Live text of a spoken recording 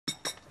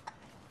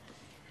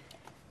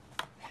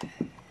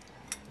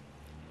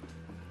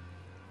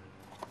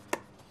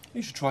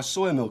You should try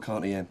soya milk,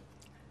 Auntie Em.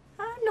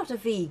 I'm not a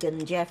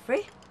vegan,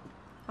 Geoffrey.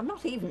 I'm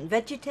not even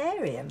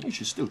vegetarian. You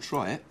should still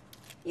try it.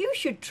 You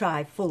should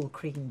try full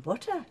cream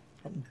butter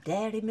and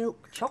dairy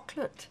milk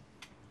chocolate.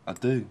 I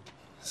do,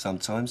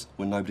 sometimes,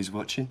 when nobody's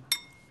watching.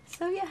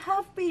 So you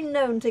have been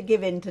known to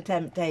give in to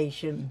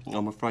temptation.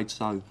 I'm afraid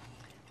so.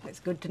 It's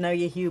good to know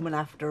you're human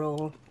after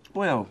all.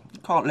 Well, you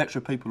can't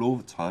lecture people all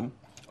the time.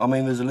 I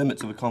mean, there's a limit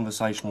to the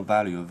conversational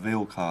value of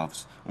veal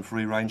calves and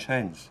free-range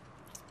hens.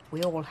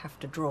 We all have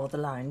to draw the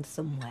line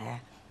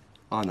somewhere.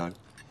 I know.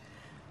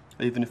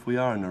 Even if we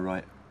are in the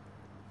right.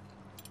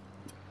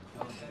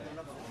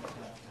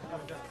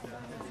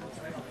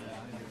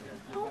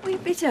 Aren't we a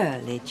bit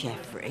early,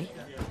 Geoffrey?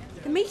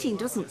 The meeting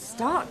doesn't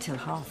start till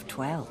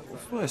 12:30.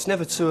 Well, it's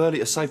never too early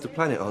to save the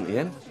planet, Auntie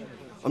Em.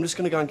 I'm just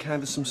going to go and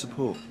canvass some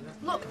support.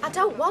 Look, I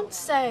don't want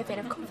serving.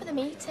 I've come for the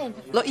meeting.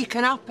 Look, you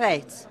can help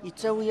it. You're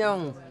too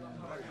young.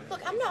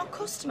 Look, I'm not a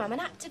customer. I'm an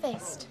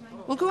activist.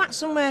 We'll go out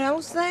somewhere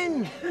else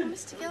then.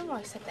 Mr.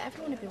 Gilroy said that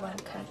everyone would be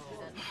welcome.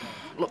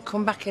 Look,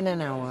 come back in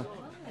an hour.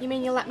 You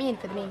mean you'll let me in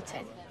for the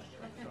meeting?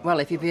 Well,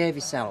 if you behave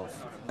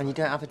yourself and you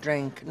don't have a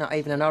drink, not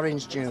even an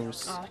orange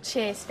juice. Oh,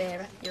 cheers,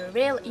 Vera. You're a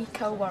real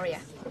eco-warrior.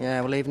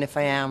 Yeah, well, even if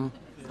I am,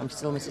 I'm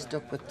still Mrs.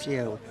 Duckworth to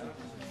you.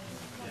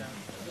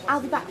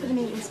 I'll be back for the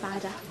meeting,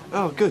 Spider.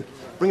 Oh, good.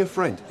 Bring a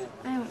friend.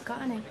 I haven't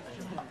got any.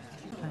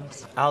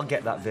 I'll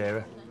get that,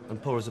 Vera.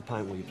 And pour us a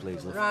pint, will you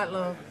please, love? Right,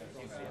 love.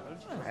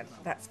 Well,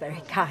 that's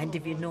very kind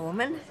of you,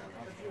 Norman.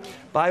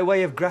 By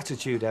way of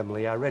gratitude,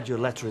 Emily, I read your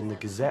letter in the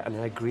Gazette and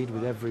I agreed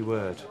with every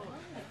word.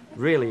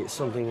 Really, it's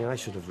something I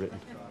should have written.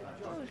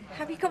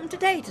 Have you come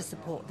today to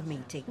support the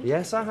meeting?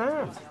 Yes, I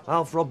have.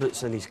 Alf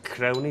Roberts and his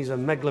cronies are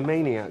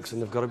megalomaniacs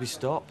and they've got to be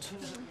stopped.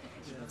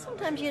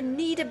 Sometimes you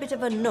need a bit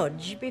of a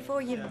nudge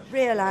before you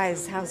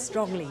realise how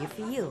strongly you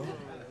feel.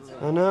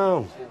 I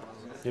know.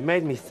 It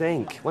made me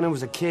think. When I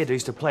was a kid, I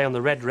used to play on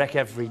the Red Wreck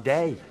every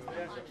day.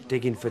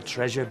 Digging for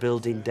treasure,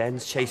 building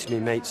dens, chasing me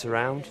mates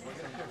around.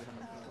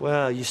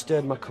 Well, you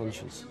stirred my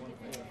conscience.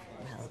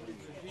 Well,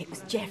 it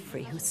was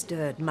Geoffrey who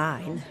stirred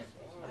mine.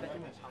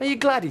 Are you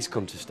glad he's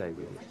come to stay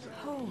with you?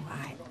 Oh,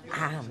 I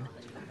am.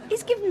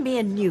 He's given me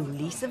a new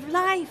lease of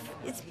life.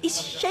 He's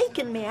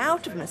shaken me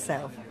out of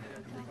myself.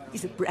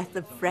 He's a breath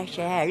of fresh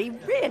air, he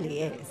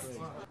really is.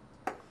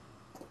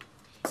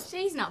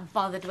 She's not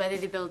bothered whether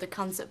they build a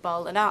concert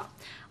ball or not.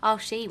 All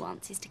she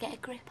wants is to get a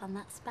grip on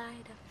that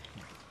spider.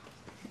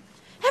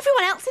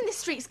 Everyone else in the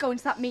street's going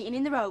to that meeting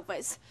in the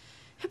Rovers.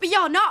 But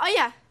you're not, are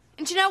you?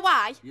 And do you know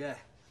why? Yeah,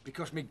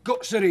 because me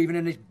guts are even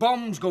and there's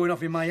bombs going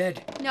off in my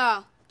head.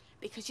 No,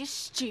 because you're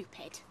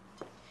stupid.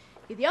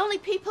 You're the only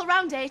people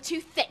around here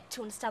too thick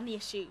to understand the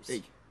issues.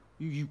 Hey,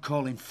 you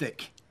call him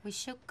thick? We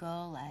should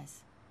go,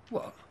 Les.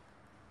 What?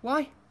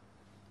 Why?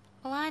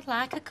 Well, I'd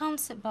like a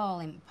concert ball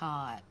in the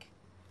park.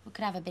 We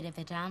could have a bit of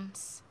a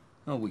dance.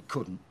 Oh, we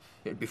couldn't.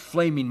 It'd be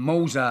flaming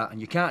Mozart and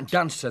you can't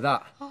dance to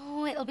that.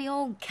 Oh, it'll be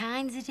all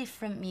kinds of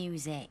different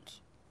music.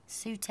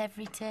 Suit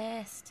every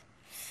taste.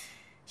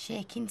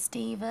 Shaking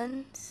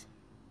Stevens.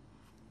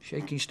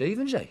 Shaking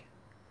Stevens, eh?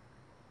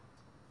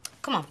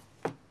 Come on.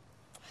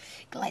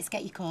 Let's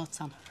get your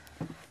coat on.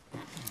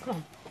 Come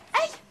on.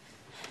 Hey!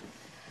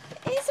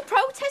 It's a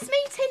protest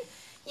meeting.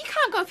 You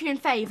can't go if you're in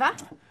favour.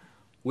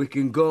 We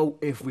can go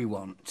if we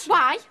want.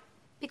 Why?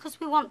 Because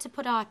we want to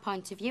put our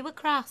point of view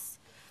across.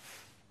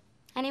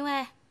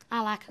 Anyway,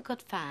 I like a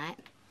good fight.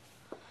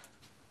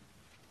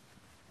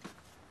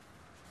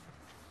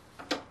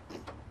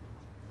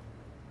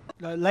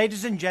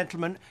 Ladies and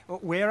gentlemen,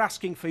 we're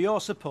asking for your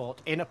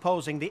support in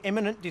opposing the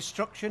imminent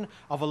destruction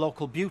of a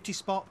local beauty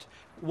spot,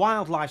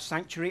 wildlife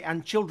sanctuary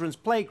and children's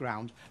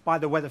playground by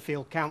the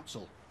Weatherfield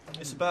Council.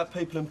 It's about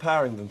people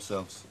empowering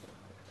themselves.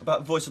 About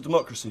the voice of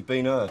democracy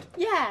being heard.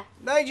 Yeah.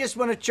 They just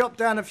want to chop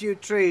down a few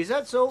trees,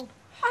 that's all.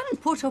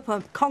 And put up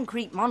a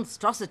concrete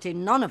monstrosity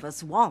none of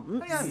us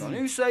want. Hey, hang on,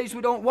 who says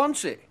we don't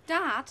want it?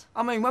 Dad?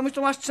 I mean, when was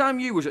the last time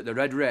you was at the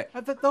Red Wreck?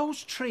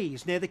 Those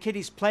trees near the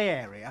kiddies' play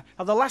area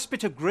are the last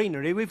bit of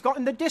greenery we've got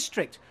in the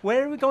district.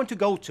 Where are we going to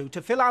go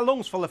to fill our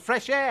lungs full of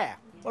fresh air?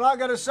 Well, I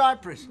go to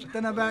Cyprus.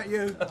 Don't know about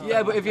you.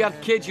 Yeah, but if you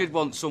had kids, you'd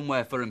want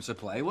somewhere for them to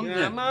play, wouldn't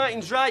you?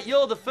 Martin's right.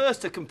 You're the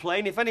first to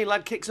complain if any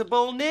lad kicks a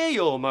ball near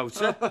your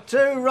motor.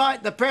 Too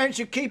right. The parents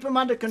should keep them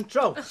under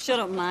control. Shut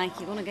up, Mike.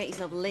 You're going to get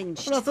yourself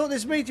lynched. Well, I thought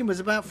this meeting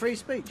was about free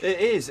speech. It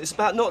is. It's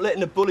about not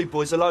letting the bully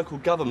boys of local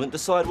government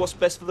decide what's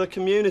best for the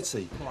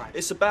community. Right.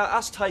 It's about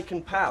us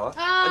taking power.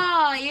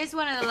 Oh, here's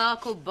one of the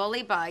local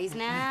bully boys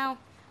now.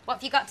 What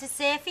have you got to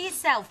say for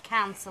yourself,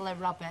 Councillor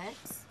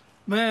Roberts?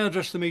 May I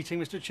address the meeting,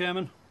 Mr.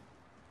 Chairman?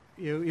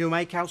 You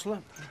may, Councillor.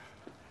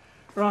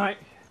 Right.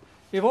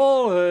 You've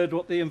all heard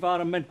what the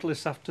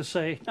environmentalists have to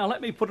say. Now,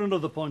 let me put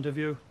another point of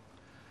view.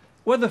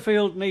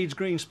 Weatherfield needs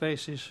green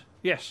spaces,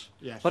 yes.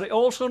 But it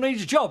also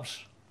needs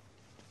jobs,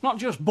 not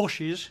just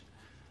bushes.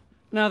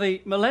 Now,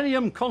 the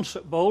Millennium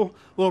Concert Bowl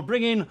will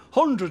bring in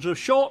hundreds of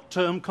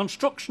short-term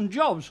construction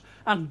jobs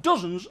and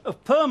dozens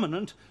of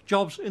permanent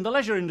jobs in the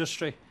leisure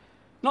industry,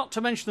 not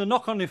to mention the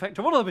knock-on effect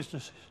of other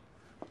businesses.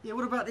 Yeah,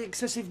 what about the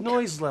excessive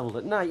noise level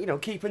at night? You know,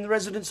 keeping the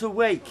residents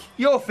awake.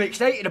 You're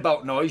fixated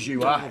about noise,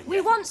 you are. We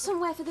want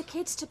somewhere for the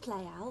kids to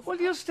play, Alf. Well,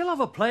 you'll still have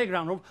a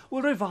playground.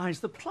 We'll revise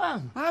the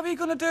plan. How are you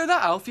going to do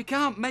that, Alf? You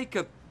can't make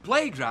a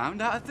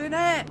playground out of thin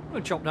air.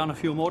 We'll chop down a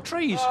few more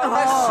trees.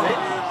 That's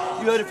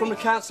it. You heard it from the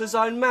councillor's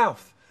own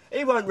mouth.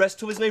 He won't rest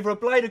till there's neither a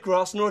blade of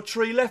grass nor a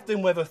tree left in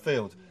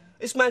Weatherfield.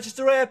 It's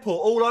Manchester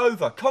Airport all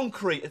over,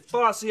 concrete as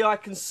far as the eye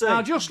can see.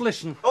 Now, just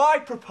listen. I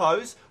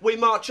propose we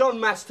march en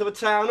masse to the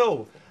town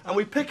hall and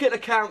we picket the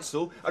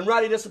council and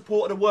rally the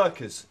support of the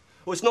workers.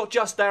 Well, it's not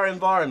just our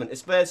environment,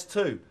 it's theirs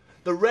too.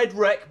 The red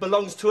wreck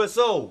belongs to us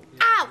all.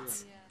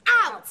 Out!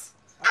 Out!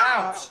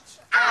 Out!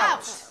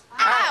 Out!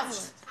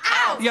 Out!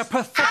 Out! You're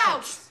pathetic.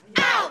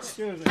 Out!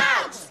 Out!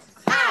 Out!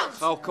 Out!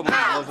 Oh, come on,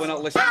 love, we're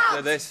not listening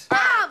to this.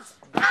 Out!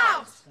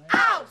 Out!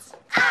 Out!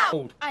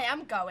 Out! I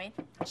am going.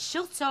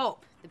 Shut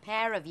up, the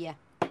pair of you.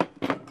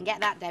 And get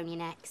that down your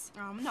necks.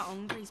 Oh, I'm not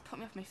hungry. He's put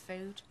me off my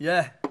food.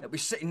 Yeah, he'll be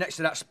sitting next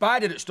to that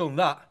spider that's done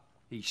that.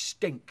 He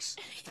stinks.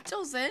 He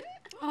doesn't.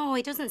 Oh,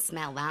 he doesn't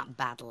smell that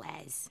bad,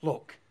 Les.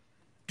 Look,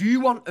 do you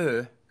want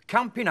her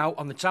camping out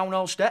on the town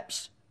hall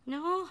steps?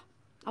 No,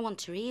 I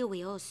want her here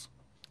with us,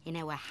 in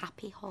our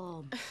happy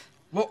home.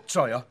 Look,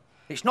 Toya,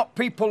 it's not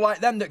people like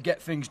them that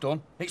get things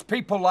done. It's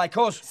people like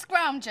us.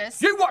 Scroungers.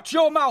 You watch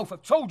your mouth.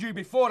 I've told you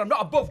before, I'm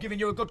not above giving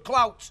you a good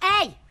clout.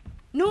 Hey,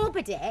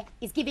 nobody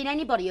is giving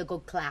anybody a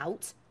good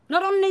clout.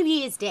 Not on New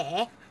Year's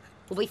Day.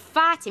 We'll be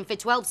fighting for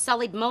 12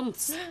 solid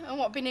months. And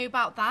what be new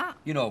about that?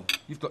 You know,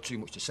 you've got too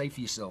much to say for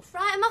yourself.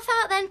 Right, I'm off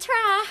out then. Tra.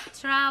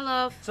 Tra,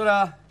 love.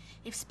 Ta-da.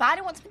 If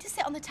Spider wants me to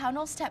sit on the town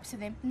hall steps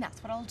with him, then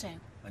that's what I'll do.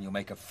 And you'll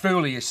make a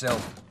fool of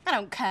yourself. I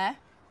don't care.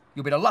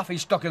 You'll be the laughing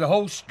stock of the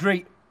whole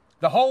street.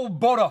 The whole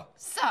borough.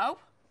 So?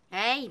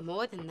 Hey,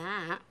 more than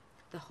that.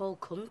 The whole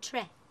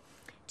country.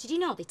 Did you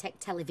know they take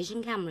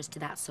television cameras to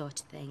that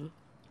sort of thing?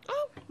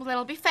 Oh, well then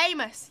I'll be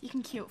famous. You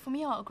can queue up for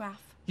me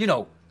autograph. You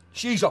know,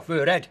 she's off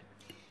her head.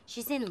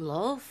 She's in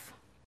love.